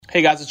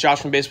Hey guys, it's Josh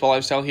from Baseball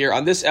Lifestyle here.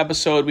 On this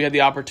episode, we had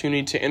the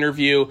opportunity to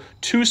interview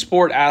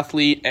two-sport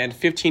athlete and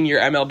 15-year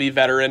MLB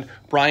veteran,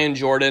 Brian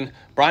Jordan.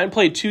 Brian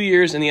played 2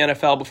 years in the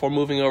NFL before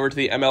moving over to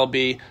the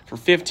MLB for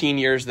 15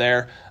 years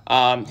there.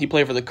 He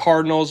played for the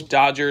Cardinals,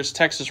 Dodgers,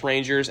 Texas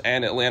Rangers,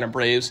 and Atlanta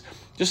Braves.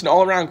 Just an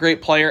all-around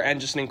great player and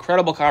just an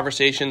incredible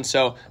conversation.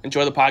 So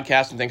enjoy the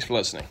podcast and thanks for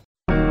listening.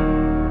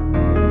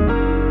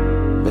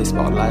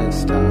 Baseball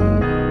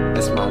lifestyle,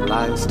 it's my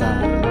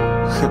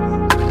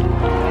lifestyle.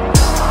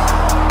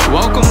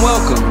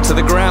 Welcome to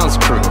the Grounds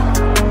Crew,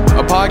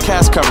 a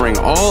podcast covering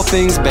all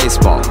things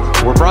baseball.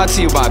 We're brought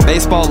to you by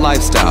Baseball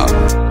Lifestyle.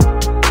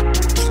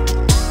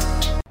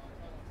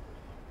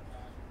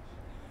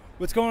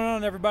 What's going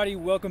on, everybody?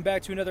 Welcome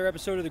back to another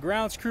episode of the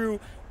Grounds Crew.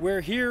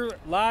 We're here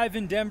live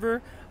in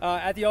Denver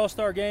at the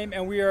All-Star Game,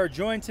 and we are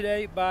joined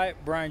today by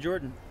Brian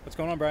Jordan. What's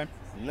going on, Brian?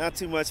 Not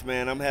too much,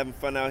 man. I'm having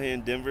fun out here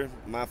in Denver.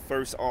 My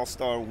first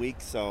All-Star week,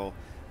 so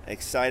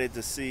excited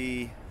to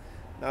see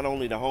not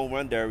only the home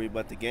run derby,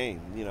 but the game,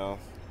 you know.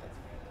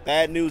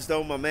 Bad news,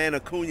 though, my man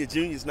Acuna Jr.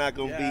 is not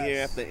going to be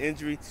here after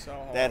injury. So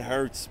that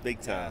hurts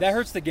big time. That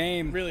hurts the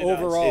game Really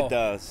overall. It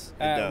does.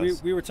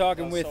 We were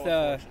talking with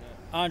so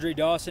Andre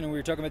Dawson, and we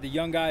were talking about the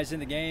young guys in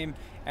the game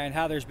and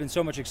how there's been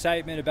so much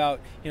excitement about,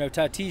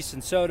 Tatis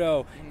and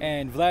Soto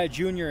and Vlad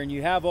Jr., and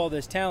you have all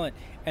this talent.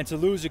 And to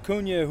lose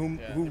Acuna,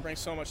 who brings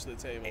so much to the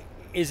table,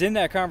 is in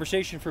that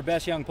conversation for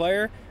best young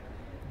player,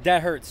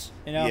 that hurts,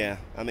 Yeah,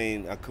 I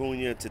mean,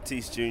 Acuna,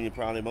 Tatis Jr.,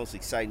 probably the most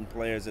exciting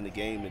players in the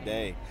game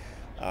today.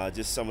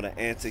 Just some of the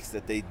antics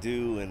that they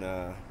do,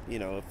 and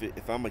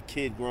if I'm a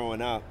kid growing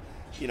up,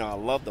 I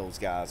love those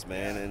guys,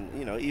 man,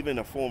 and even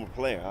a former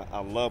player,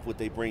 I love what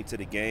they bring to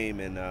the game,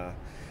 and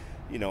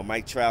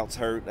Mike Trout's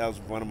hurt. That was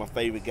one of my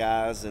favorite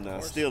guys,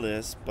 and still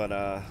is,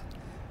 but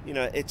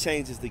it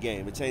changes the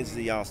game. It changes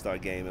the All-Star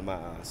game in my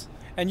eyes.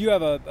 And you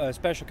have a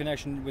special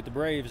connection with the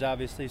Braves,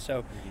 obviously,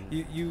 so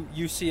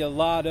you see a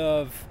lot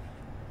of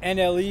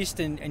NL East,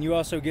 and you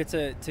also get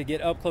to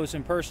get up close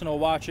and personal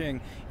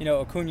watching,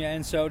 Acuna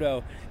and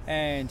Soto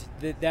and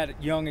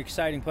that young,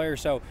 exciting player.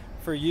 So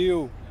for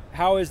you,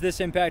 how has this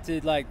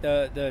impacted,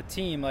 the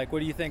team? What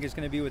do you think is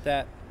going to be with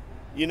that?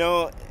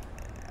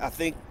 I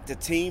think the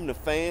team, the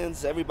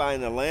fans, everybody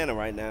in Atlanta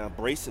right now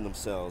bracing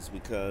themselves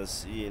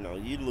because, you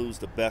lose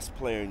the best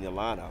player in your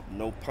lineup.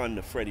 No pun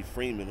to Freddie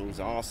Freeman, who's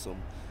awesome.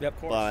 Yep, of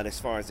course. But as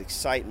far as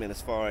excitement,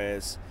 as far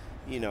as,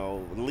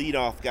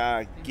 leadoff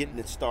guy getting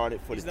it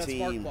started for the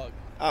team. Spark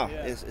plug.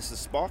 It's a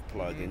spark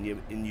plug, and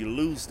you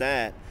lose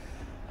that.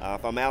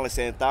 If I'm Alex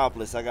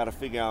Anthopoulos, I got to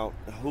figure out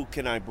who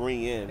can I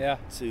bring in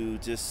to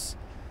just,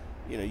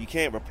 you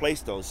can't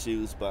replace those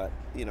shoes, but,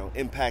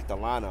 impact the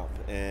lineup.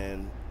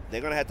 And they're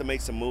going to have to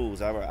make some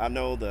moves. I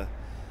know the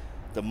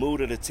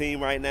mood of the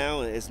team right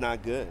now is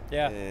not good.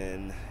 Yeah.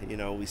 And,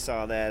 we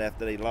saw that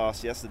after they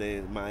lost yesterday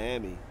in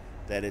Miami,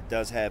 that it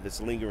does have its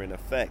lingering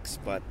effects.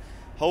 But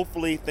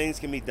hopefully things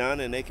can be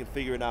done and they can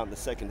figure it out in the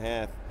second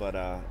half. But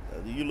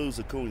you lose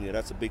Acuna,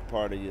 that's a big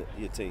part of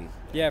your team.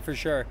 Yeah, for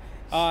sure.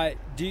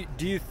 Do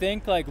you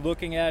think,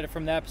 looking at it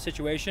from that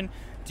situation,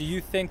 do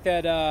you think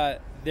that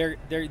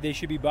they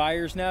should be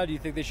buyers now? Do you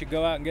think they should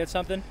go out and get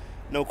something?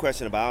 No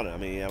question about it. I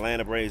mean,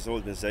 Atlanta Braves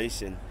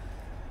organization,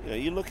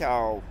 you look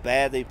how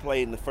bad they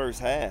played in the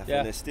first half,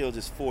 and they're still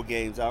just 4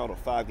 games out or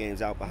 5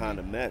 games out behind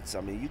the Mets.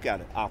 I mean, you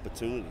got an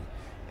opportunity.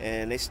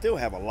 And they still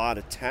have a lot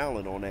of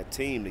talent on that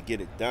team to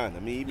get it done. I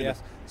mean, even the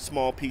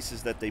small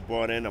pieces that they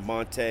brought in,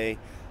 Amonte,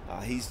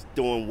 he's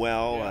doing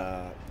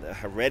well.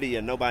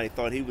 Heredia, nobody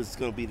thought he was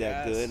going to be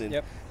that good,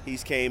 and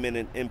he's came in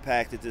and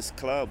impacted this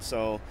club.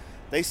 So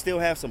they still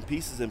have some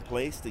pieces in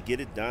place to get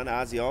it done.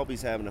 Ozzie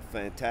Albies having a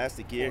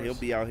fantastic year. He'll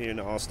be out here in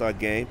the All-Star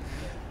game.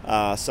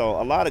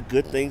 So a lot of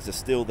good things are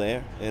still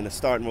there, and the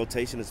starting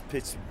rotation has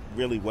pitched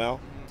really well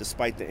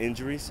despite the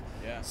injuries.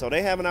 So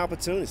they have an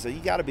opportunity. So you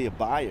got to be a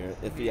buyer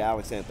if you're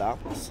Alex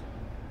Anthopoulos.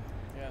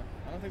 Yeah,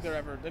 I don't think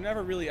they're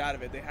never really out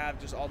of it. They have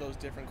just all those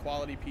different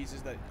quality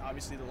pieces that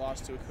obviously the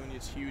loss to Acuna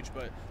is huge,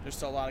 but there's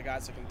still a lot of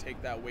guys that can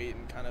take that weight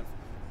and kind of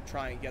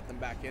try and get them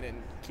back in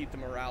and keep the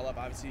morale up.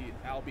 Obviously,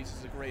 Albies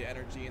is a great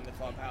energy in the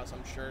clubhouse,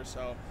 I'm sure.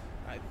 So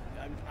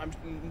I'm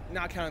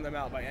not counting them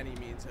out by any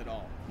means at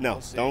all.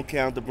 No, don't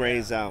count the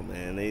Braves out,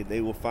 man.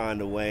 They will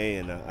find a way.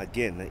 And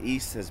again, the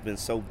East has been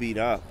so beat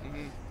up.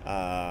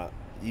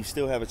 You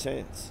still have a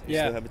chance. You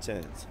still have a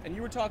chance. And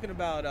you were talking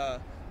about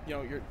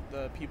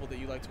the people that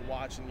you like to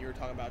watch, and you were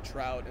talking about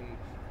Trout and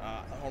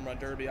the home run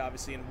derby,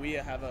 obviously, and we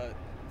have a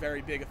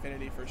very big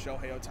affinity for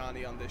Shohei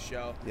Ohtani on this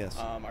show. Yes.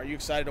 Are you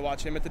excited to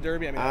watch him at the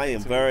derby? I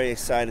am very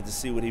excited to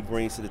see what he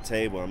brings to the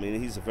table. I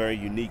mean, he's a very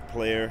unique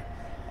player.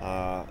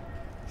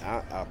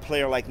 A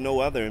player like no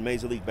other in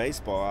Major League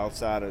Baseball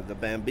outside of the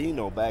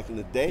Bambino back in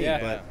the day.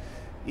 But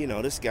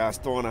this guy's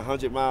throwing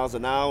 100 miles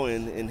an hour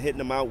and hitting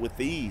them out with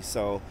ease.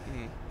 So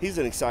he's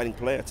an exciting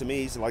player. To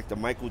me, he's like the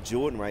Michael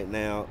Jordan right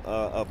now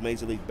of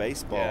Major League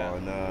Baseball.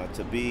 And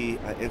to be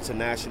an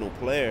international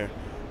player,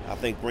 I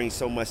think brings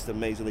so much to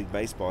Major League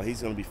Baseball.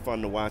 He's going to be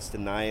fun to watch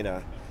tonight.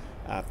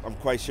 I'm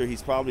quite sure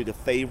he's probably the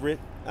favorite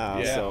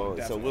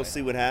So we'll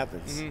see what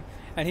happens. Mm-hmm.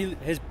 And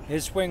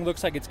his swing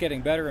looks like it's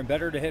getting better and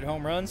better to hit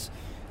home runs.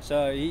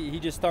 So he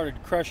just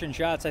started crushing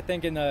shots. I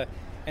think in the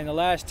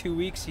last 2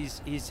 weeks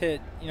he's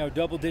hit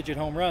double-digit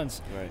home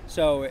runs. Right.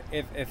 So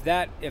if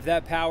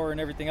that power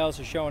and everything else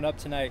is showing up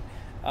tonight,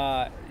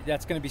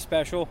 that's going to be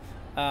special.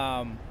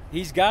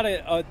 He's got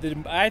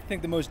I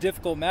think the most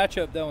difficult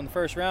matchup though in the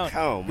first round.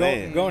 Oh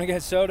man, going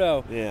against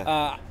Soto.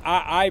 Yeah.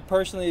 I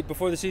personally,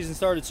 before the season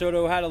started,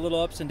 Soto had a little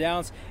ups and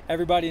downs.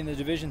 Everybody in the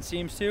division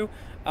seems to.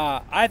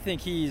 I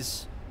think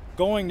he's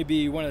going to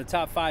be one of the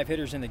top 5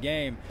 hitters in the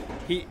game.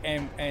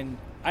 And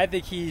I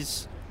think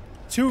he's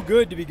too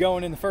good to be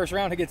going in the first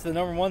round to get to the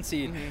number 1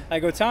 seed. Mm-hmm.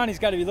 Like Ohtani's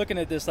got to be looking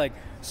at this like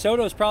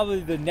Soto's probably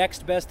the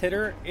next best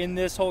hitter in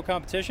this whole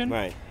competition.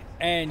 Right.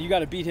 And you got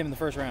to beat him in the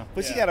first round.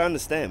 But you got to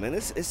understand, man,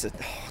 it's a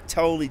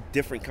totally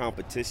different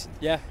competition.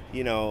 Yeah.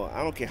 I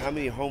don't care how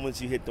many home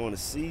runs you hit during the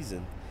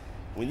season.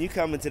 When you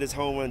come into this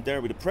home run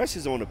derby, the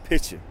pressure's on the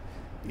pitcher.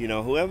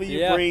 Whoever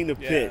you bring to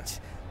pitch,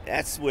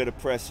 that's where the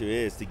pressure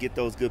is, to get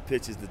those good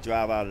pitches to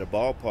drive out of the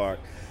ballpark.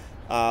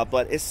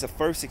 But it's the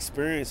first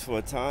experience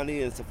for Ohtani.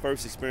 It's the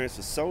first experience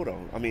for Soto.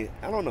 I mean,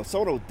 I don't know.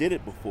 Soto did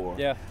it before.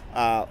 Yeah.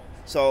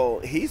 So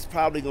he's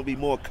probably going to be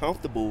more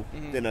comfortable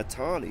than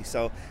Ohtani.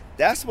 So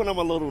that's what I'm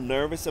a little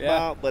nervous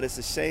about. But it's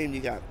a shame you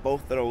got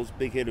both of those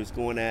big hitters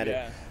going at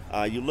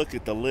it. You look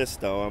at the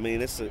list, though. I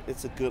mean, it's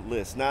a good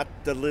list. Not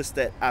the list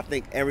that I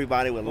think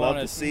everybody would love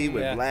to see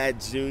with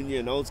Vlad Jr.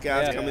 and those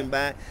guys coming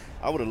back.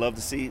 I would have loved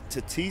to see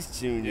Tatis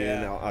Jr.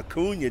 and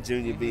Acuna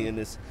Jr. be in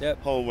this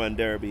home run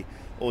derby.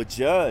 Or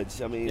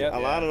Judge. I mean, a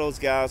lot of those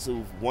guys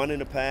who've won in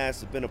the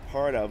past have been a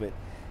part of it.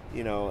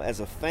 As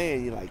a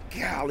fan, you're like,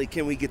 golly,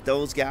 can we get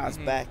those guys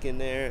back in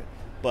there?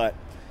 But,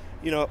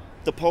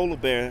 the polar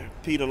bear,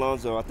 Pete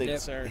Alonso, I think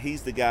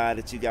he's the guy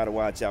that you got to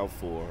watch out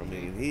for. I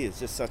mean, he is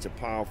just such a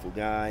powerful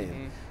guy,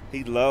 and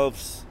he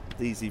loves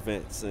these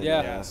events.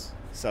 And,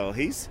 so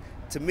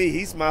to me,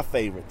 he's my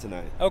favorite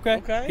tonight.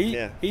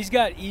 Okay. He's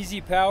got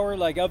easy power.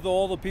 Like, of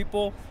all the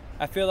people,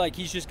 I feel like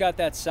he's just got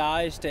that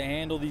size to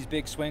handle these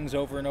big swings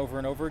over and over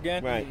and over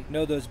again. Right.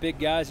 Those big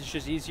guys, it's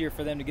just easier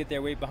for them to get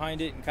their weight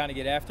behind it and kind of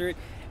get after it.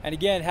 And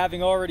again,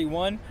 having already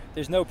won,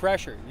 there's no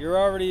pressure. You've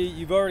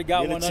already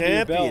got one under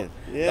your belt.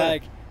 Yeah.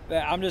 Like,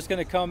 I'm just going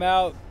to come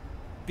out,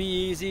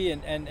 be easy,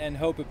 and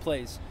hope it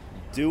plays.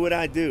 Do what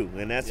I do,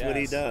 and that's what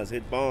he does,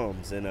 hit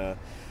bombs. And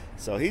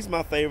so he's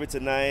my favorite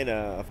tonight.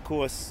 Of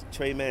course,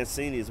 Trey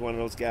Mancini is one of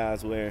those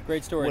guys where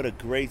great story. What a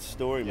great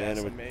story,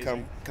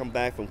 man. Come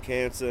back from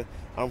cancer.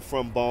 I'm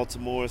from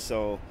Baltimore,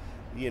 so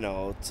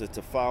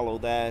to follow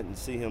that and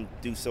see him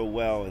do so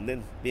well, and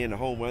then be in the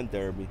home run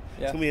derby,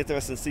 it's gonna be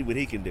interesting to see what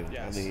he can do.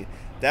 I mean,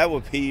 that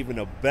would be even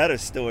a better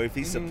story if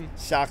he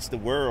shocks the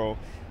world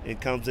and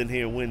comes in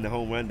here and win the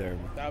home run derby.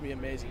 That would be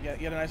amazing. Get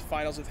a nice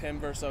finals with him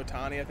versus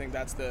Ohtani. I think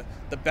that's the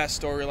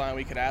best storyline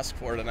we could ask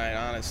for tonight,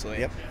 honestly.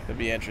 Yep. It'd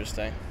be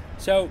interesting.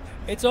 So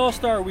it's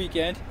All-Star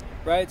weekend,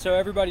 right? So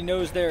everybody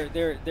knows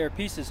their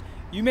pieces.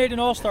 You made an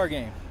All-Star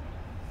game.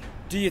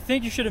 Do you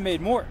think you should have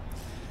made more?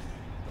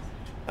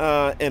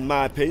 In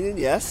my opinion,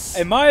 yes.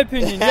 In my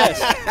opinion,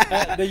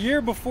 yes. The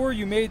year before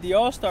you made the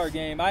All-Star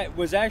game,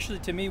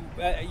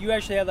 you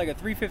actually had like a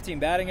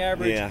 .315 batting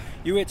average. Yeah.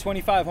 You hit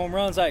 25 home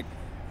runs. Like,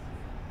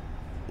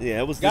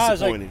 it was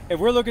disappointing. Like, if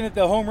we're looking at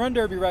the home run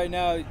derby right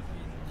now,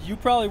 you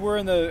probably were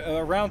in the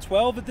around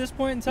 12 at this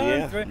point in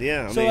time.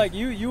 Yeah. So like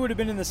you would have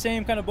been in the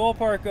same kind of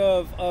ballpark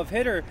of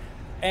hitter,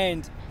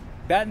 and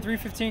batting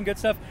 .315, good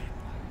stuff.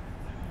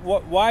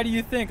 Why do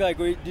you think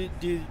do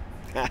you?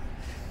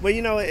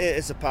 Well,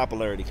 it's a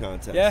popularity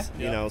contest.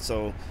 Yeah.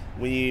 So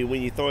when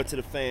you throw it to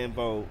the fan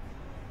vote,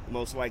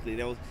 most likely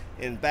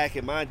and back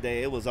in my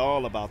day, it was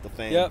all about the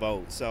fan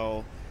vote.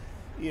 So,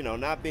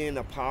 not being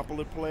a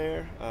popular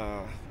player,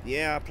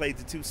 I played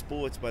the 2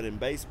 sports, but in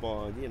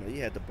baseball,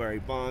 you had the Barry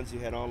Bonds, you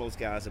had all those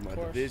guys in my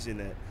division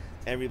that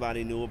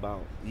everybody knew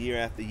about year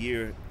after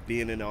year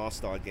being in the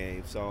All-Star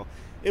game. So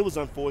it was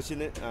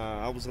unfortunate.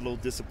 I was a little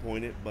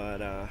disappointed,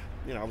 but I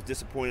was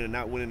disappointed in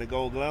not winning the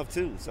Gold Glove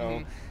too.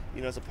 So.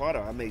 As a part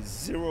of it, I made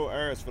 0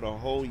 errors for the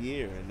whole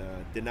year and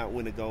did not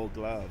win a Gold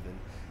Glove. And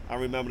I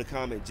remember the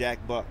comment,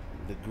 Jack Buck,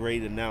 the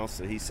great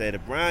announcer, he said,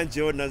 if Brian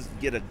Jordan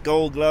doesn't get a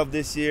Gold Glove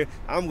this year,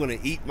 I'm going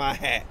to eat my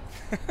hat.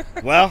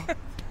 Well,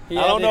 I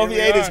don't know if he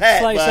ate his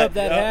hat. Slice up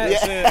that hat.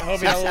 Yeah. Hope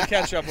he had a little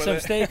catch up with some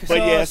it. steak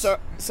sauce. But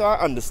so I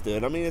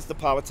understood. I mean, it's the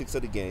politics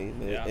of the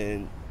game.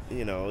 And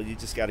you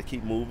just got to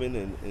keep moving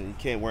and you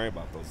can't worry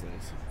about those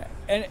things.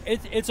 And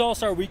it's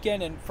All-Star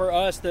weekend, and for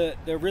us, the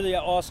really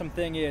awesome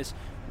thing is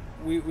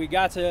we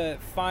got to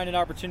find an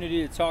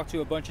opportunity to talk to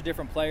a bunch of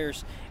different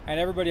players, and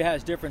everybody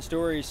has different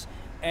stories.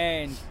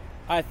 And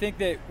I think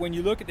that when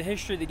you look at the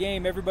history of the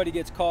game, everybody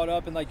gets caught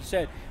up. And like you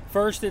said,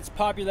 first it's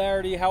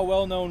popularity, how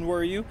well known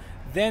were you?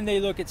 Then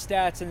they look at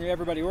stats and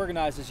everybody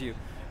organizes you.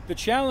 The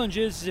challenge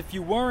is if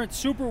you weren't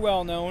super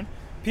well known,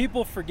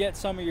 people forget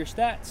some of your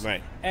stats.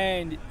 Right.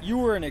 And you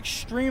were an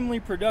extremely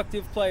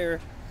productive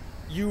player.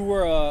 You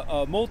were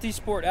a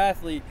multi-sport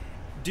athlete.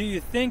 Do you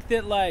think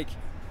that like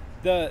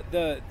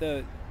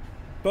the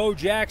Bo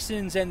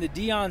Jacksons and the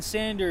Deion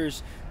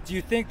Sanders, do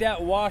you think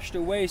that washed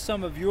away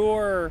some of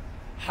your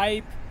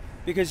hype?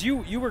 Because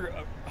you were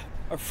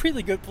a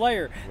really good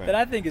player that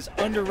I think is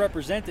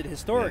underrepresented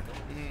historically.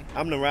 Yeah.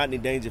 I'm the Rodney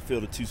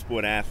Dangerfield of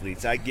two-sport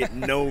athletes. I get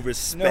no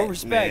respect, no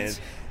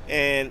respect.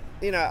 Man.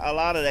 And, a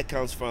lot of that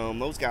comes from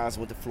those guys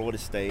went to Florida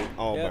State,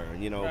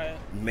 Auburn,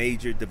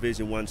 major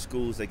Division I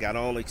schools. They got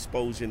all the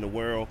exposure in the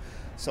world.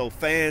 So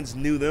fans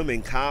knew them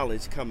in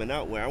college coming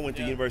out, where I went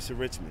to University of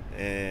Richmond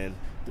and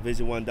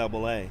Division I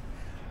AA.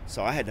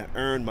 So I had to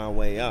earn my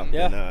way up.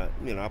 Yeah.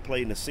 And, I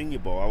played in the Senior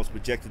Bowl. I was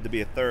projected to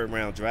be a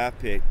third-round draft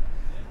pick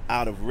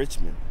out of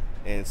Richmond.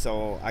 And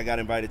so I got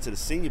invited to the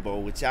Senior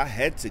Bowl, which I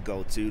had to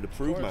go to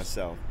prove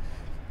myself.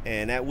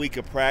 And that week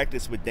of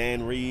practice with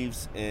Dan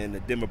Reeves and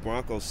the Denver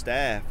Broncos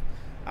staff,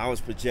 I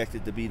was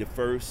projected to be the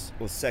first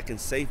or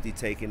second safety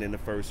taken in the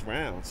first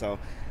round. So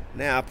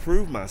now I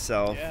proved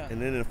myself. Yeah.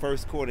 And then in the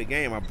first quarter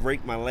game, I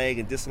break my leg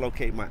and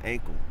dislocate my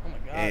ankle. Oh, my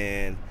God.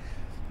 And,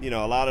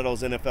 a lot of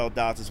those NFL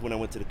doctors, when I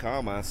went to the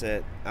combine,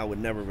 said I would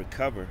never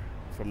recover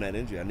from that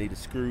injury. I needed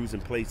screws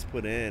and plates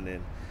put in.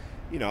 And,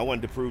 I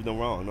wanted to prove them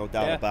wrong, no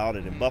doubt about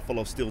it. And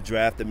Buffalo still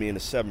drafted me in the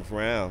 7th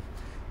round.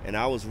 And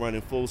I was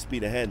running full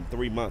speed ahead in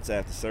 3 months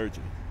after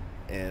surgery.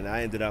 And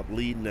I ended up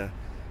leading the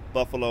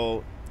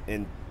Buffalo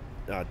in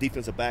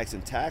defensive backs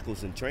and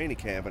tackles in training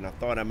camp. And I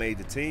thought I made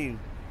the team.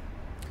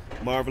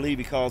 Marv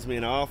Levy calls me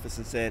in the office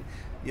and said,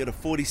 "You're the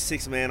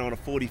 46th man on a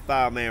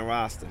 45-man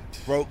roster."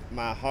 Broke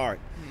my heart.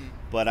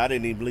 But I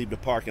didn't even leave the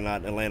parking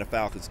lot. Atlanta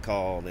Falcons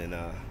called. And,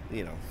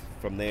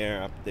 from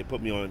there, they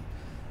put me on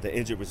the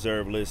injured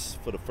reserve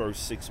list for the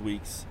first 6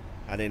 weeks.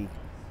 I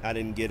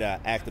didn't get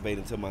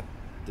activated until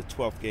the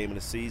 12th game of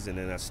the season,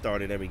 and I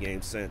started every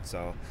game since.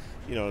 So,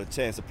 the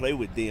chance to play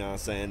with Deion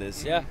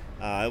Sanders, it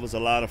was a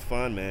lot of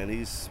fun, man.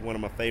 He's one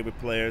of my favorite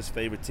players,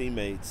 favorite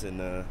teammates,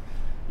 and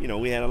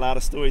we had a lot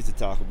of stories to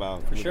talk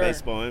about with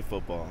baseball and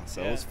football.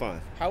 So it was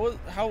fun.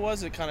 How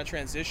was it kind of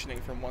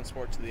transitioning from one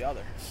sport to the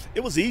other?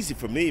 It was easy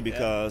for me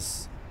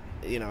because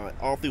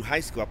all through high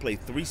school I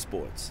played 3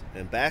 sports,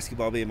 and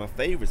basketball being my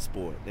favorite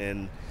sport,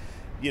 and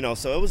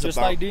so it was just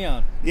about like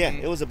Deion. Yeah,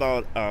 it was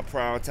about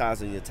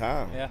prioritizing your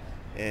time. Yeah.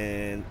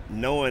 And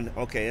knowing,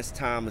 okay, it's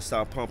time to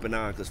start pumping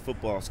on because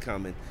football's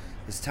coming.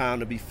 It's time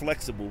to be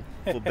flexible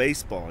for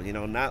baseball,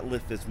 not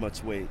lift as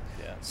much weight.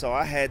 Yeah. So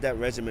I had that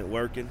regiment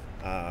working.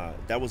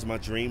 That was my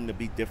dream, to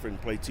be different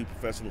and play 2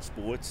 professional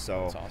sports.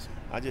 So that's awesome.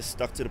 I just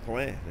stuck to the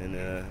plan,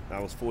 and I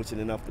was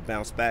fortunate enough to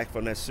bounce back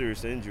from that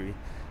serious injury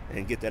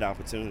and get that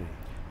opportunity.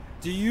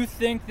 Do you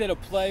think that a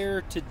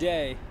player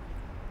today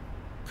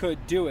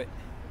could do it?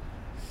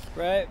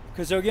 Right?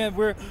 Because, again,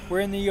 we're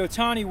in the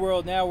Ohtani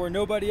world now, where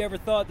nobody ever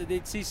thought that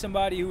they'd see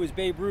somebody who was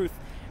Babe Ruth,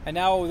 and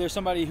now there's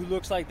somebody who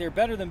looks like they're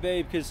better than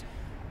Babe, because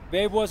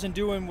Babe wasn't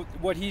doing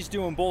what he's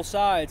doing both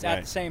sides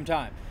at the same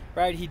time.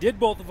 Right? He did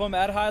both of them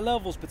at high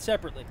levels, but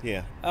separately.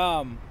 Yeah.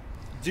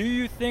 Do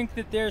you think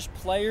that there's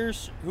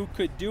players who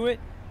could do it?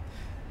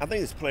 I think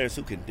there's players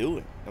who can do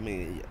it. I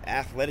mean,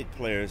 athletic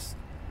players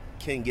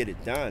can get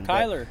it done.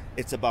 Kyler. But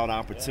it's about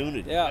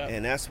opportunity. Yeah.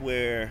 And that's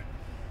where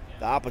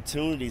the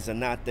opportunities are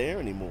not there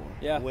anymore.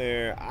 Yeah.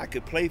 Where I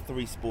could play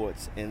 3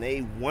 sports, and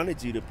they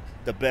wanted you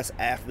the best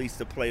athletes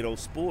to play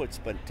those sports.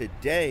 But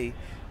today,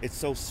 it's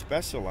so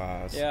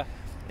specialized. Yeah.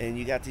 And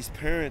you got these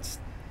parents,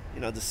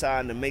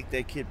 deciding to make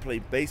their kid play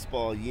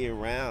baseball year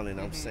round.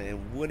 And I'm saying,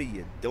 what are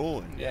you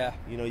doing? Yeah.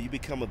 You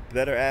become a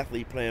better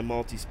athlete playing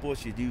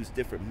multi-sports. You use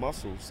different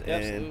muscles. Yeah,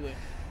 absolutely.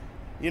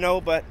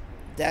 But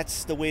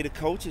that's the way the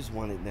coaches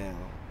want it now.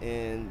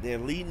 And they're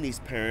leading these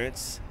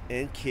parents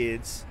and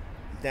kids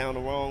down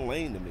the wrong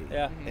lane to me.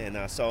 Yeah.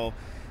 And so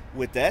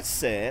with that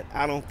said,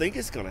 I don't think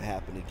it's going to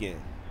happen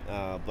again.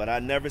 But I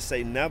never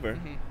say never.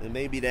 And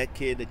maybe that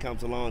kid that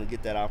comes along and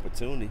get that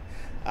opportunity.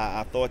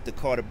 I thought the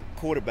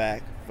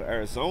quarterback for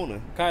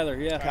Arizona,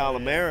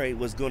 Kyler Murray,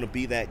 was going to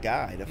be that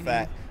guy.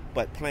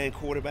 But playing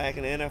quarterback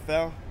in the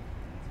NFL,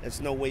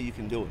 there's no way you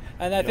can do it.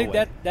 And I think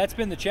that's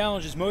been the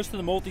challenge, is most of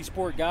the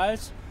multi-sport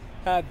guys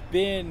have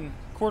been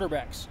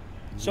quarterbacks.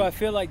 So I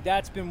feel like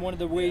that's been one of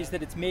the ways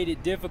that it's made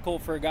it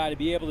difficult for a guy to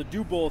be able to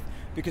do both,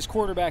 because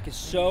quarterback is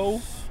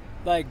so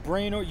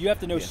brain. You have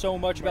to know so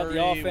much about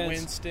the offense.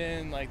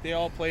 Winston, they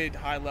all played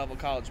high-level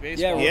college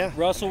baseball. Yeah.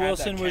 Russell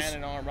Wilson was.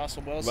 Cannon arm.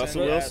 Russell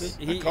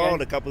Wilson. I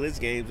called a couple of his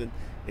games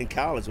in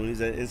college when he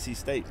was at NC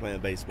State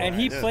playing baseball. And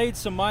he played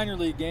some minor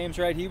league games,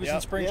 right? He was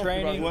in spring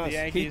training.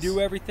 He'd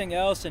do everything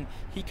else, and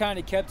he kind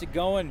of kept it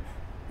going.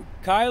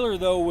 Kyler,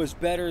 though, was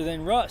better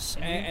than Russ,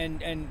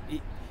 and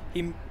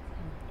he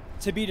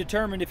to be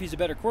determined if he's a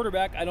better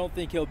quarterback. I don't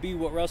think he'll be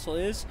what Russell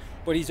is,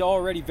 but he's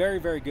already very,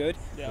 very good.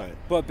 Yeah. Right.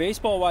 But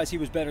baseball-wise, he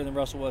was better than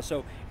Russell was.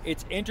 So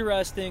it's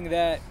interesting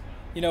that,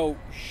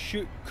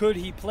 could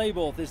he play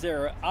both? Is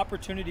there an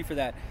opportunity for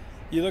that?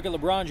 You look at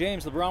LeBron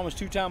James. LeBron was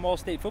 2-time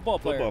All-State football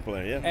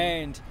player.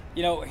 And,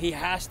 he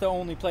has to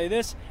only play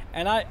this.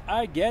 And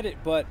I get it,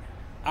 but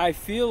I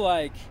feel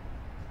like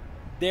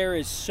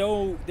there'd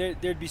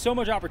be so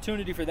much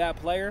opportunity for that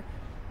player,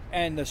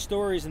 and the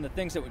stories and the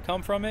things that would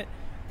come from it,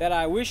 that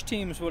I wish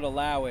teams would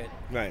allow it.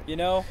 Right. You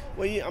know?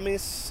 Well, I mean,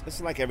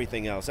 it's like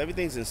everything else.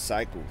 Everything's in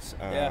cycles.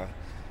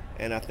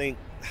 And I think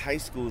high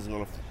school is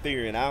going to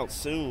figure it out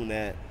soon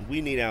that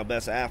we need our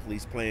best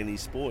athletes playing these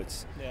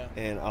sports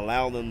and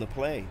allow them to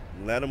play.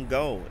 Let them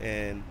go.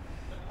 And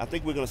I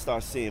think we're going to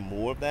start seeing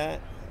more of that.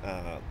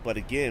 But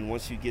again,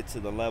 once you get to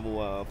the level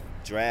of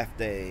draft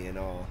day and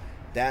all,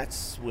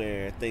 that's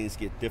where things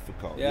get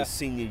difficult. Your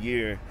senior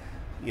year,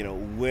 you know,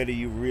 what do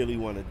you really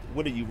want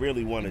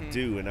to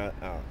do? And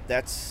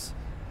that's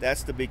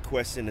the big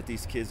question that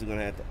these kids are going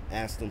to have to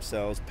ask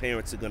themselves.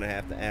 Parents are going to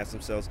have to ask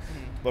themselves.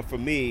 But for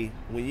me,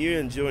 when you're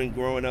enjoying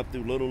growing up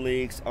through little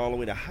leagues all the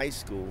way to high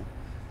school,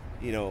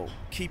 you know,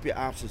 keep your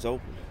options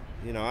open.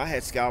 You know, I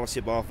had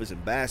scholarship offers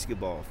in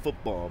basketball,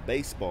 football,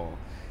 baseball.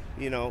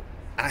 You know,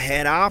 I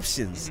had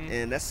options,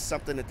 and that's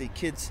something that the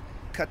kids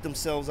cut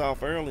themselves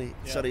off early,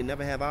 so they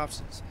never have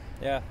options.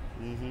 Yeah.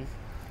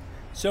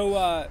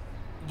 So,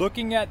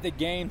 looking at the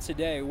game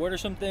today, what are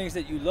some things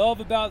that you love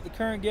about the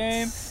current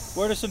game?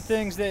 What are some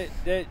things that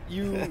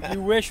you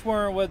wish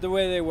weren't the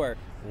way they were?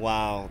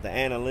 Wow, the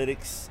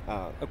analytics,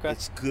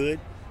 it's good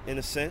in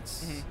a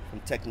sense,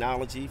 from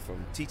technology,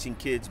 from teaching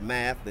kids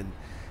math, and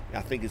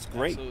I think it's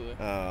great.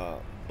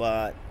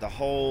 But the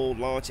whole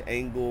launch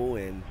angle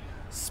and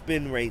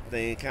spin rate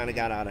thing kind of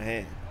got out of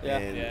hand.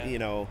 You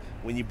know,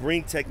 when you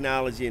bring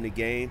technology in the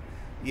game,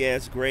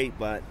 it's great,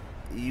 but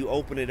you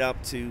open it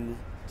up to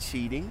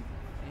cheating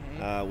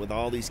with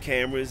all these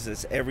cameras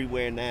that's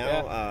everywhere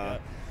now.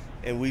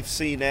 And we've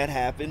seen that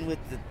happen with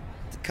the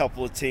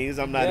couple of teams.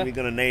 I'm not even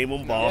going to name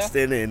them,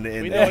 Boston and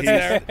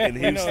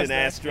Houston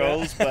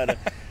Astros, but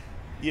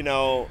you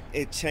know,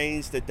 it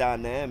changed the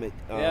dynamic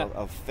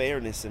of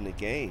fairness in the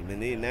game.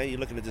 And then now you're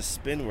looking at the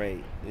spin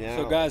rate. You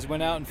know, so guys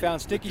went out and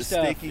found sticky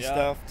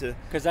stuff.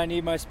 Because I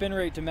need my spin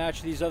rate to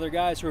match these other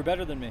guys who are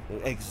better than me.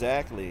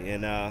 Exactly.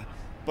 And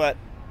but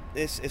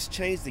it's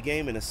changed the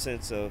game in a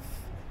sense of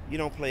you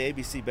don't play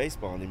ABC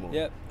baseball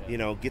anymore. You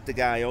know, get the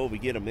guy over,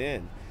 get him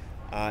in.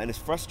 And it's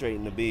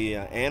frustrating to be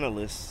an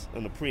analyst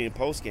on the pre- and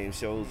post-game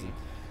shows. And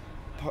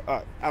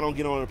I don't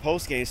get on the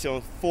post-game show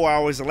 4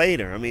 hours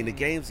later. I mean, the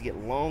games get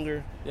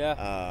longer.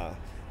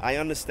 I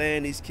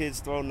understand these kids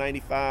throw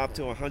 95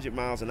 to 100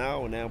 miles an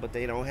hour now, but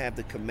they don't have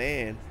the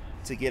command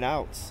to get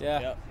outs.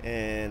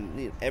 And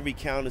you know, every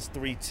count is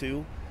 3-2.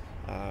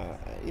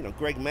 You know,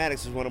 Greg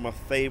Maddux is one of my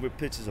favorite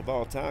pitchers of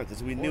all time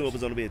because we knew it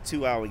was going to be a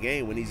 2-hour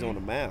game when he's on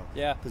the mound.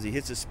 Because he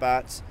hits his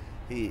spots,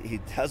 he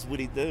does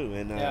what he do,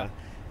 and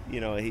you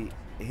know,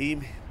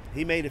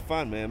 he made it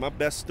fun, man. My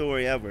best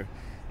story ever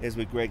is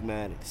with Greg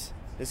Maddux.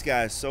 This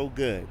guy is so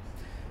good.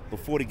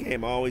 Before the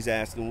game, I always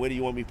ask him, where do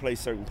you want me to play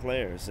certain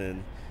players?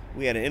 And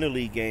we had an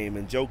interleague game,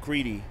 and Joe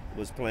Creedy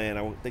was playing,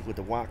 I think, with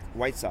the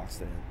White Sox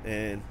then.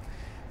 And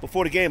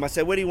before the game, I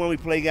said, where do you want me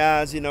to play,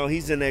 guys? You know,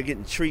 he's in there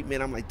getting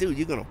treatment. I'm like, dude,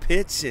 you're going to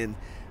pitch? And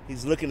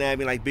he's looking at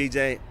me like,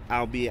 BJ,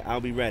 I'll be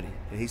ready.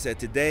 And he said,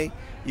 today,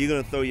 you're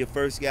going to throw your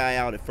first guy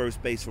out at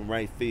first base from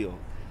right field.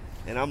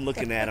 And I'm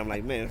looking at him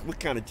like, man,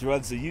 what kind of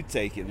drugs are you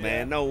taking,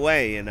 man? No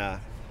way. And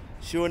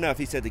sure enough,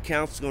 he said the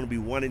count's going to be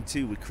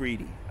 1-2 with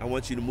Creedy. I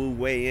want you to move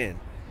way in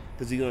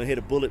because he's going to hit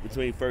a bullet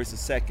between first and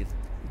second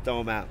and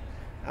throw him out.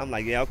 I'm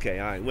like, yeah, okay,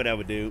 all right,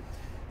 whatever, dude.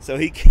 So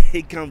he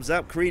comes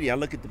up, Creedy. I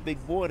look at the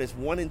big board. It's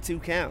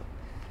 1-2 count.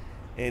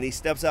 And he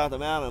steps out the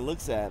mound and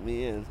looks at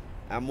me, and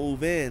I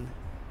move in.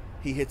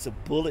 He hits a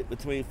bullet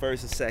between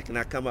first and second.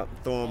 I come up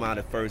and throw him out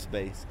at first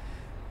base.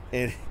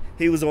 And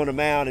he was on the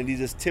mound, and he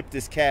just tipped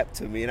his cap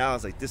to me, and I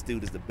was like, this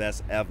dude is the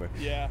best ever.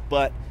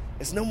 But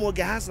there's no more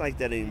guys like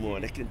that anymore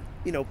that can,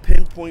 you know,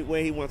 pinpoint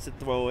where he wants to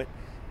throw it,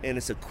 and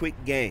it's a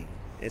quick game.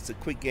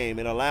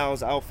 It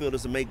allows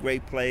outfielders to make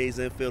great plays,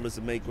 infielders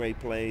to make great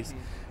plays,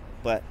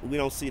 but we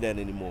don't see that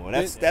anymore.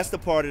 That's the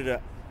part of the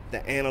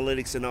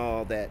analytics and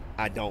all that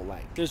I don't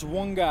like. There's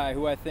one guy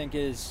who I think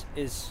is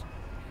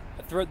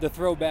the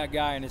throwback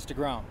guy, and it's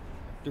DeGrom.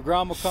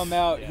 DeGrom will come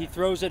out. He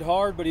throws it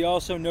hard, but he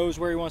also knows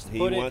where he wants to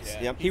put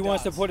it. He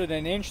wants to put it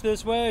an inch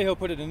this way. He'll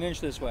put it an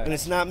inch this way. And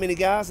it's not many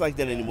guys like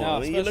that anymore. No, I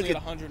mean, especially you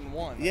look at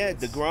 101. Yeah,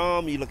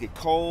 DeGrom. You look at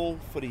Cole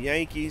for the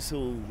Yankees,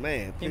 who,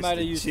 man, he might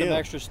have used some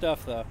extra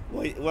stuff though.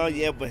 Well,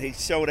 yeah, but he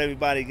showed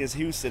everybody against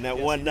Houston that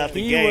 1-0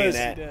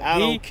 game. I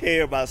don't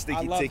care about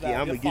sticky ticky.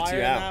 I'm gonna get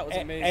you out.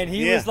 And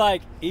he was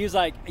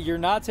like, you're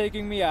not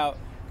taking me out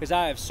because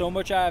I have so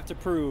much I have to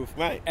prove.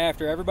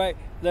 After everybody,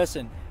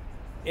 listen.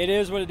 It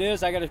is what it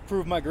is. I got to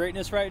prove my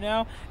greatness right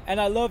now,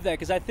 and I love that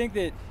because I think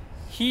that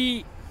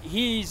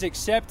he's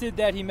accepted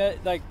that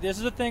this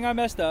is a thing I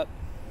messed up,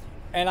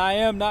 and I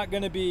am not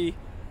going to be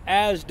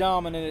as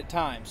dominant at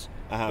times.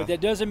 But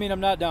that doesn't mean I'm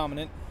not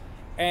dominant.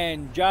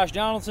 And Josh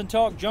Donaldson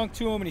talked junk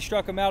to him, and he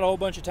struck him out a whole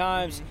bunch of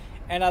times.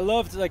 And I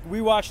loved, we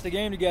watched the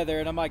game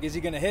together, and I'm like, is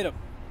he going to hit him?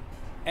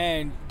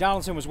 And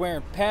Donaldson was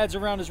wearing pads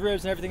around his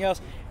ribs and everything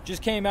else.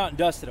 Just came out and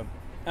dusted him.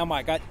 I'm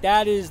like,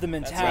 that is the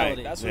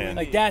mentality. That's what we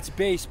need. That's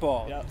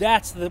baseball.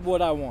 That's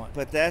what I want.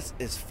 But that's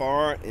as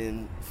far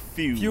and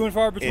few and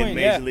far between in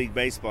Major League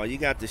Baseball. You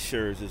got the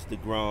Scherzers, the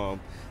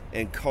Grom,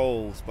 and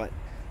Coles, but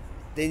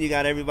then you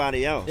got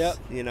everybody else.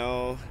 You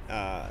know,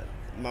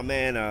 my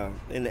man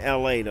in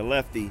L.A., the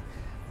lefty,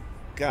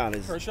 God,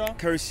 is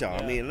Kershaw.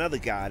 Yeah. I mean, another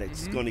guy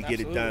that's going to get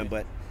it done.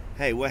 But,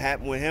 hey, what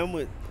happened with him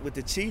with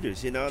the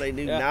cheaters? You know, they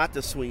knew not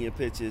to swing your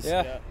pitches,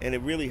 and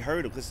it really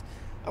hurt him. Because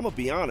I'm going to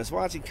be honest,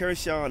 watching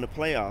Kershaw in the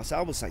playoffs,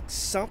 I was like,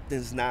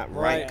 something's not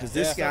right because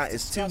this guy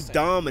is too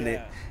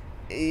dominant.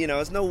 Yeah. You know,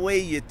 there's no way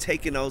you're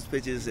taking those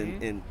pitches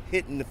and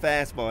hitting the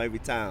fastball every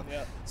time.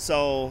 Yeah.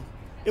 So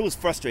it was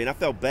frustrating. I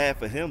felt bad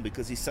for him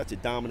because he's such a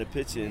dominant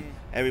pitcher, and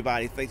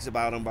everybody thinks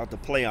about him about the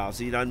playoffs.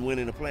 He doesn't win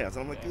in the playoffs.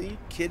 I'm like, are you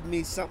kidding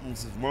me?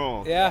 Something's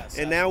wrong. Yeah.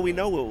 And now we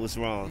know what was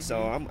wrong.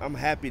 So I'm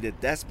happy that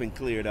that's been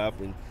cleared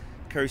up, and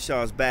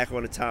Kershaw's back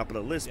on the top of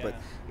the list. But,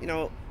 you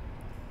know,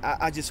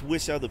 I just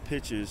wish other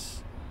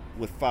pitchers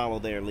would follow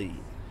their lead.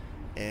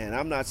 And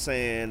I'm not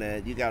saying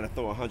that you got to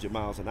throw 100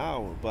 miles an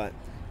hour, but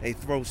they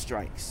throw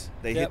strikes.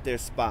 They hit their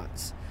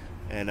spots.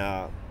 And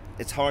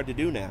it's hard to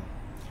do now.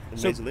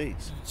 In Major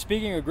Leagues.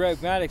 Speaking of Greg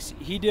Maddux,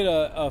 he did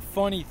a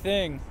funny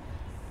thing.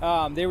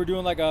 They were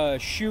doing like a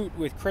shoot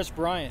with Chris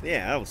Bryant.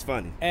 Yeah, that was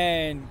funny.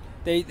 And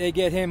they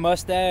get him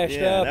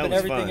mustached up and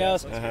everything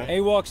else. And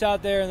he walks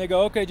out there and they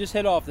go, okay, just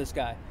hit off this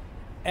guy.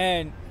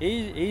 And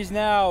he's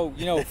now,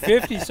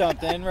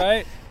 50-something,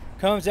 right?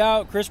 Comes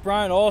out, Chris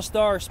Bryant,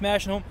 all-star,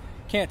 smashing home.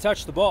 Can't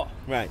touch the ball.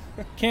 Right.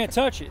 Can't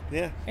touch it.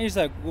 Yeah. And he's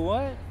like,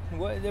 what?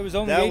 There was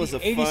only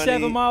 87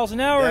 funny, miles an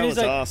hour, and he's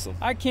like, awesome.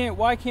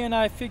 why can't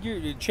I figure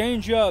to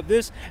change up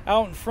this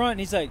out in front? And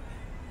he's like,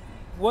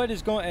 what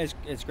is going?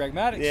 It's Greg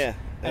Maddux. Yeah,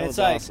 and was it's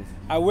like, awesome.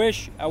 I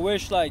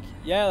wish, like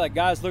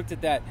guys looked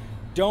at that.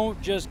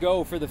 Don't just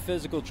go for the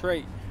physical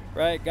trait,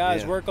 right?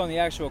 Guys, work on the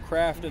actual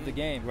craft of the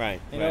game, right?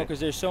 You know,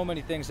 because there's so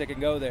many things that can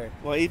go there.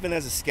 Well, even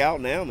as a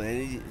scout now,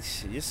 man,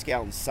 you're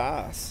scouting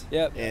size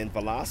and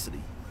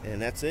velocity,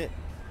 and that's it.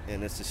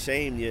 And it's a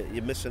shame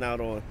you're missing out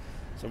on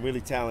some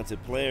really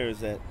talented players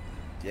that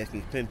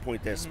can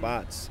pinpoint their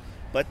spots.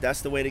 But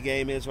that's the way the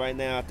game is right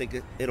now. I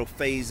think it'll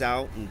phase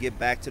out and get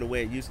back to the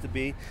way it used to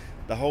be.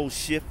 The whole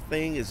shift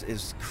thing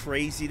is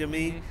crazy to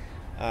me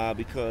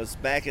because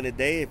back in the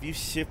day, if you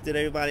shifted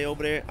everybody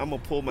over there, I'm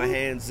going to pull my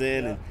hands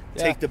in and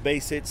take the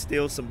base hit,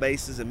 steal some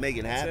bases, and make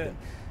it happen.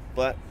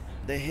 But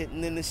they're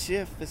hitting in the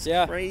shift. It's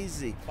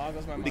crazy.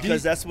 Boggles my mind.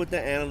 Because that's what the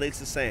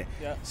analytics are saying.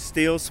 Yeah.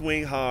 Still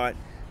swing hard,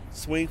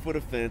 swing for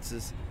the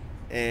fences,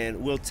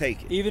 and we'll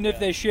take it. Even if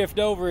they shift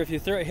over, if you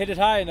hit it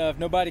high enough,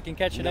 nobody can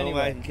catch it anyway.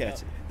 Nobody can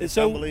catch it. It's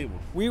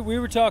unbelievable. We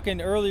were talking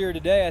earlier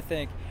today, I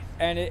think,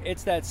 and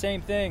it's that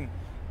same thing.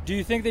 Do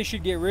you think they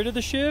should get rid of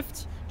the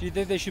shift? Do you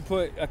think they should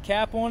put a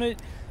cap on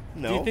it?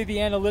 No. Do you think the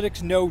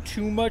analytics know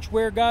too much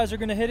where guys are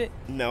going to hit it?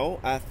 No,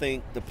 I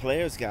think the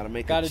players got to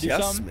make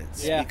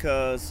adjustments.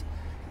 Because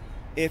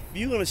if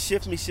you're going to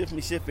shift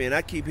me, and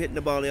I keep hitting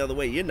the ball the other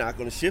way, you're not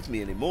going to shift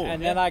me anymore.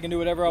 And then I can do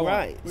whatever I want.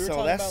 Right. We were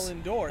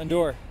talking about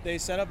Lindor. They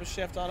set up a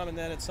shift on him, and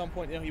then at some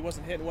point, he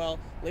wasn't hitting well,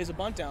 lays a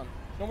bunt down.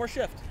 No more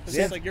shift.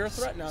 It's like, you're a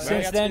threat now.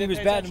 Since then, he was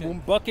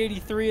batting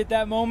 $183 at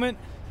that moment.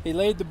 He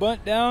laid the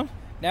bunt down.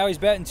 Now he's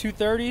batting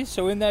 230.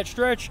 So in that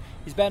stretch,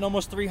 he's batting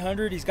almost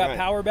 300. He's got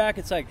power back.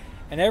 It's like,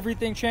 and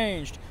everything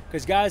changed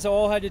because guys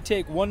all had to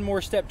take one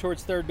more step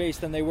towards third base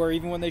than they were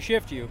even when they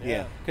shift you.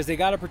 Yeah. Because they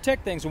got to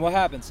protect things, and what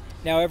happens?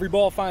 Now every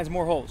ball finds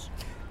more holes.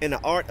 And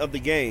the art of the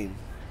game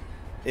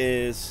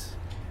is,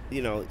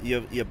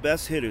 your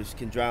best hitters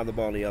can drive the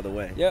ball the other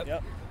way.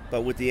 Yep.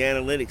 But with the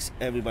analytics,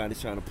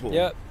 everybody's trying to pull.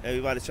 Yep.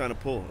 Everybody's trying to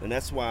pull. And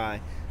that's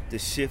why the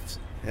shift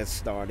has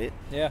started.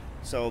 Yeah.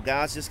 So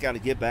guys just got to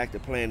get back to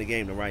playing the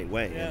game the right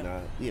way.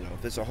 Yeah. And,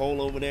 if there's a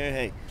hole over there,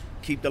 hey,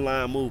 keep the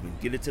line moving.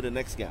 Get it to the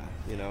next guy,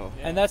 Yeah.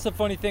 And that's the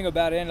funny thing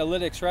about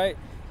analytics, right,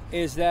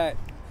 is that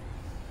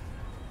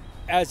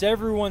as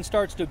everyone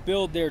starts to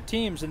build their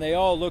teams and they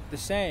all look the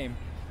same,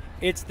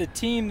 it's the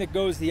team that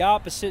goes the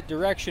opposite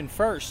direction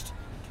first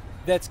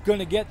that's going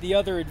to get the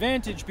other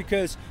advantage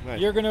because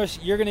you're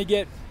going to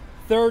get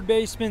third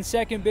baseman,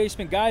 second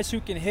baseman, guys who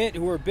can hit,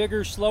 who are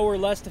bigger, slower,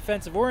 less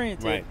defensive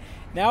oriented. Right.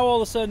 Now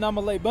all of a sudden I'm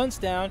going to lay bunts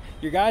down.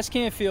 Your guys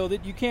can't field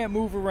it. You can't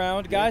move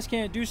around. Guys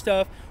can't do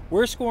stuff.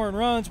 We're scoring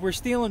runs. We're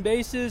stealing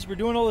bases. We're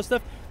doing all this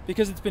stuff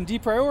because it's been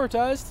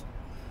deprioritized.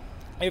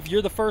 If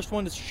you're the first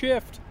one to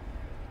shift,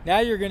 now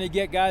you're going to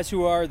get guys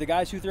who are the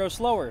guys who throw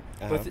slower,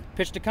 with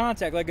pitch to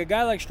contact, like a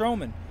guy like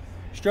Stroman.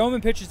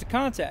 Stroman pitches to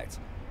contact.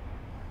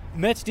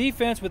 Mets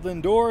defense with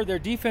Lindor, their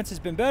defense has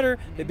been better.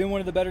 They've been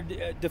one of the better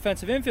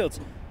defensive infields.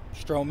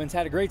 Stroman's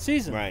had a great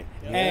season. Right.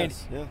 And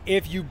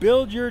if you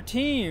build your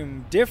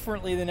team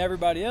differently than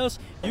everybody else,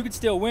 you could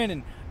still win.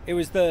 And it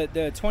was the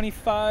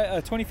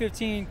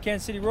 2015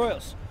 Kansas City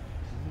Royals.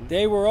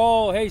 They were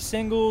all,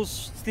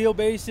 singles, steal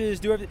bases,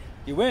 do everything.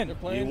 You win.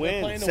 You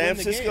win. San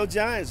Francisco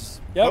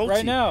Giants.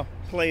 Right now.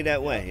 Play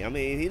that way. I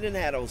mean, he didn't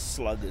have those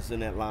sluggers in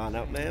that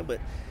lineup, man, but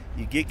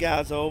you get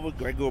guys over.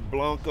 Gregor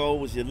Blanco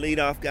was your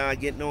leadoff guy,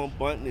 getting on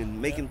bunting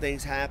and making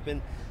things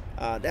happen.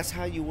 That's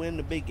how you win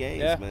the big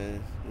games,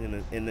 man.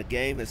 And the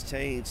game has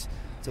changed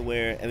to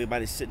where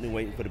everybody's sitting and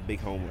waiting for the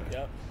big home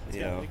run.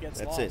 Yep.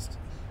 That's it.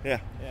 Yeah.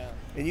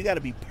 And you got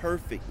to be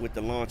perfect with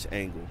the launch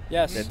angle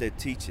that they're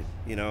teaching,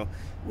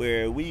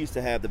 where we used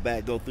to have the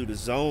bat go through the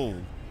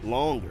zone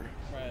longer.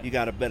 you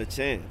got a better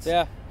chance.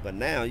 Yeah. But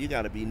now you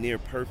got to be near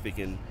perfect,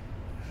 and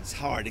it's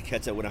hard to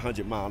catch up with a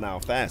 100-mile-an-hour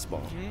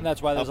fastball. And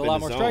that's why there's a lot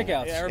more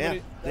strikeouts. Yeah,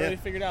 everybody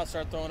figured out,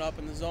 start throwing up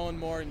in the zone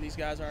more, and these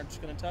guys aren't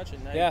just going to touch it.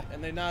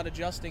 And they're not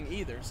adjusting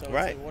either. So it's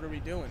like, what are we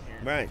doing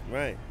here?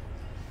 Right.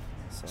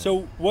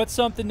 So what's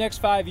something next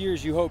 5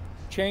 years you hope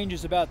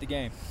changes about the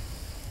game?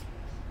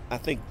 I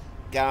think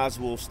guys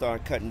will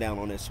start cutting down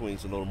on their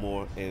swings a little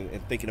more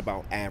and thinking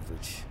about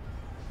average.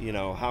 You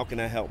know, how can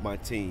I help my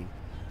team?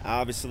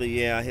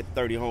 Obviously, I hit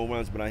 30 home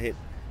runs, but I hit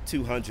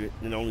 200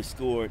 and only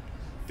scored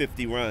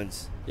 50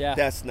 runs. Yeah.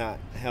 That's not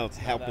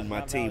helping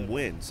my team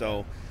win.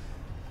 So,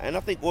 and I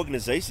think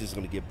organizations are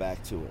going to get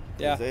back to it.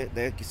 Yeah.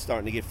 They're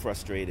starting to get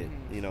frustrated,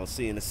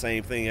 seeing the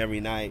same thing every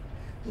night,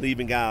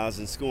 leaving guys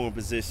in scoring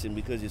position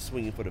because you're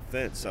swinging for the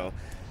fence. So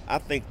I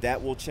think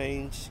that will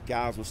change.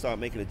 Guys will start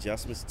making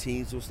adjustments.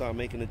 Teams will start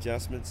making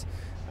adjustments.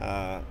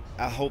 I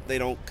hope they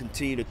don't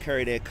continue to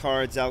carry their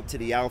cards out to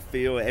the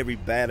outfield. Every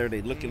batter,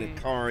 they're looking at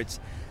cards.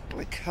 I'm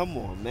like, come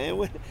on,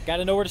 man. Got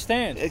to know where to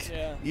stand.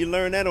 You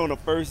learn that on the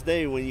first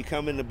day when you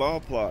come in the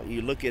ballpark.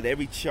 You look at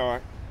every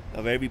chart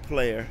of every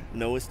player,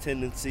 know his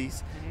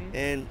tendencies,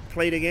 and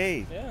play the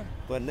game. Yeah.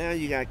 But now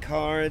you got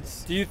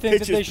cards. Do you think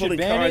that they should pulling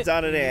ban cards it?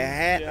 out of their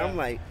hat. Yeah. I'm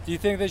like, do you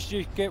think they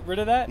should get rid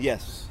of that?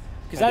 yes.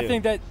 Because I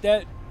think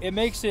that it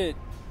makes it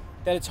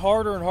that it's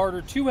harder and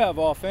harder to have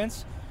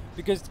offense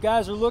because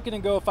guys are looking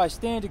and go, if I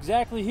stand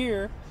exactly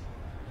here,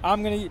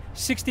 I'm going to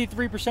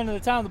 63% of the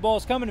time the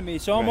ball's coming to me,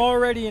 so I'm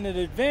already in an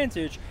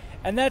advantage,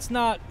 and that's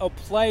not a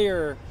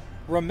player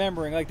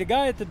remembering. Like the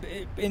guy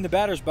in the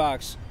batter's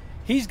box,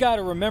 he's got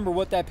to remember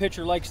what that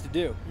pitcher likes to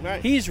do. Right.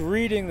 He's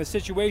reading the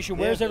situation.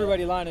 Where's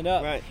everybody lining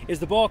up? Right. Is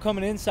the ball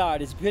coming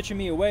inside? Is he pitching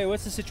me away?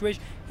 What's the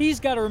situation? He's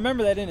got to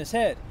remember that in his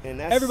head. And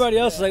that's, everybody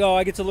else is like, oh,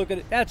 I get to look at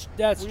it.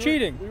 That's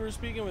cheating. We were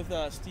speaking with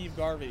Steve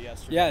Garvey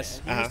yesterday.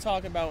 Yes. And he was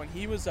talking about when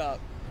he was up,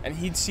 and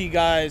he'd see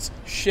guys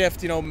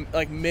shift,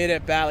 like mid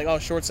at bat, like, oh,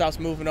 shortstop's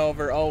moving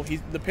over. Oh,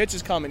 the pitch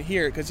is coming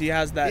here because he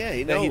has that. Yeah,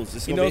 he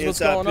knows. He knows what's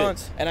going on.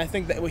 And I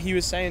think that what he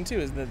was saying too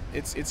is that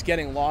it's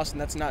getting lost,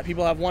 and that's not.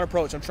 People have one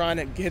approach. I'm trying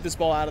to hit this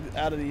ball out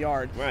of the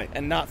yard,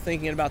 and not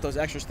thinking about those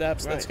extra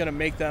steps. That's going to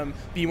make them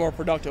be more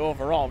productive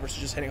overall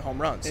versus just hitting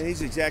home runs. And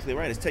he's exactly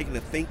right. It's taking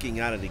the thinking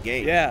out of the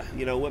game. Yeah.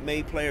 What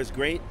made players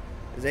great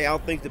is they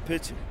outthink the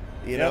pitcher.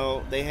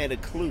 They had a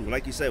clue.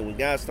 Like you said, when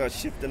guys start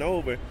shifting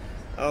over,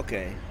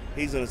 okay,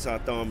 he's going to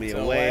start throwing me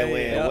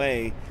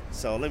away.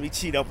 So let me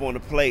cheat up on the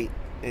plate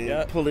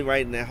and pull it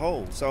right in that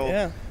hole.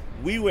 So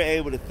we were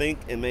able to think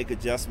and make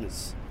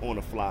adjustments on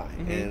the fly.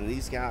 And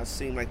these guys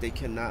seem like they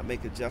cannot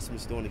make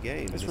adjustments during the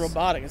game. It's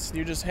robotic.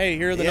 You just, hey,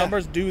 here are the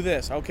numbers, do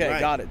this. Okay,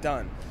 got it,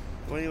 done.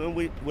 Well,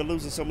 we're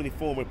losing so many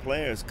former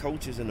players,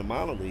 coaches in the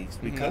minor leagues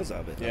because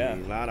of it. Yeah. I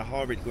mean, a lot of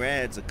Harvard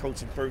grads are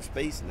coaching first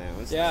base now.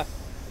 It's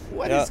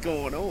what is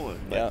going on?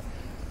 But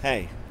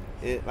hey,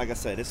 like I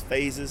said, it's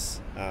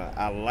phases.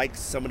 I like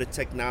some of the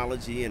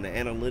technology and the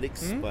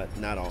analytics, but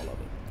not all of it.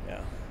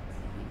 Yeah.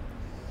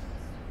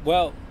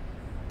 Well,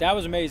 that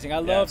was amazing. I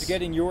loved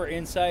getting your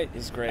insight.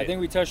 It's great. I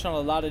think we touched on a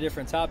lot of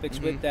different topics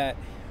with that.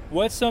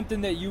 What's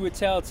something that you would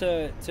tell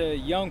to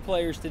young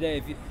players today?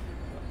 If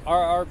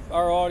our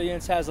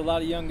audience has a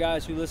lot of young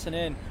guys who listen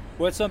in.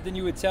 What's something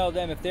you would tell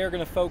them if they're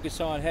going to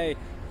focus on, hey,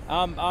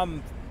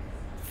 I'm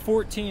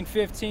 14,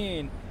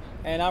 15,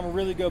 and I'm a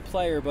really good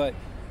player, but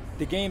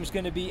the game's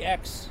going to be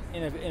X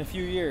in a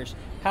few years.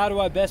 How do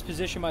I best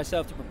position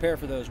myself to prepare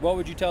for those? What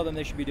would you tell them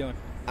they should be doing?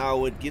 I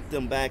would get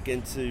them back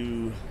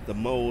into the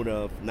mode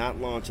of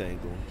not launch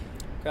angle,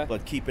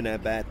 but keeping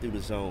that bat through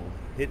the zone,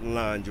 hitting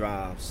line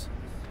drives,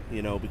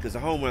 because the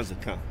home runs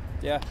will come.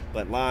 Yeah.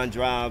 But line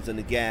drives in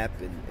the gap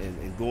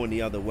and going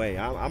the other way.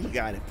 I'm a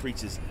guy that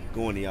preaches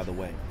going the other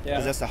way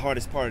because that's the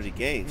hardest part of the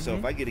game. So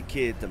if I get a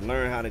kid to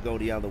learn how to go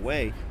the other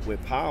way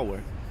with power,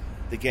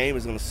 the game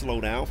is going to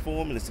slow down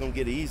for him and it's going to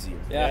get easier.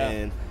 Yeah.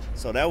 And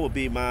so that would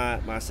be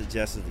my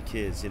suggestion to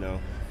kids,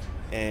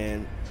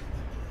 and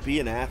be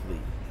an athlete.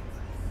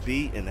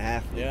 Be an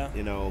athlete.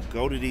 Yeah.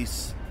 Go to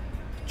these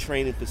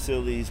training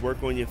facilities,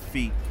 work on your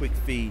feet, quick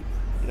feet.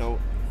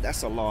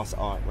 That's a lost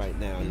art right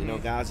now.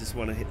 Guys just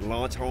want to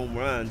launch home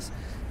runs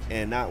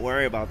and not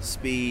worry about the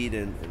speed,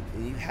 and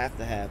you have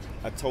to have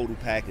a total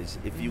package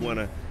if you want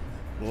to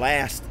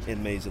last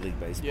in Major League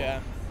Baseball. Yeah.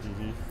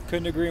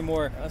 Couldn't agree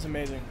more. That's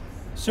amazing.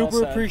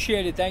 Super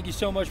appreciated. Thank you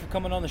so much for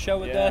coming on the show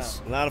with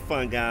us. A lot of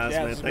fun, guys,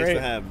 man. Thanks for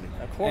having me.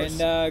 Of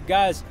course. And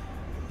guys,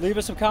 leave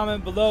us a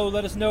comment below.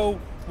 Let us know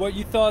what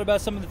you thought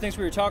about some of the things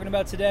we were talking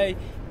about today.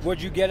 What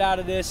did you get out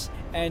of this?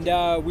 And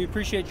we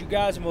appreciate you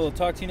guys, and we'll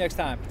talk to you next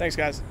time. Thanks,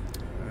 guys.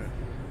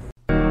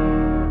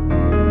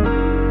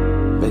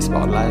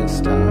 Baseball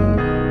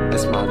lifestyle,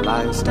 it's my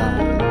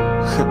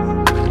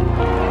lifestyle.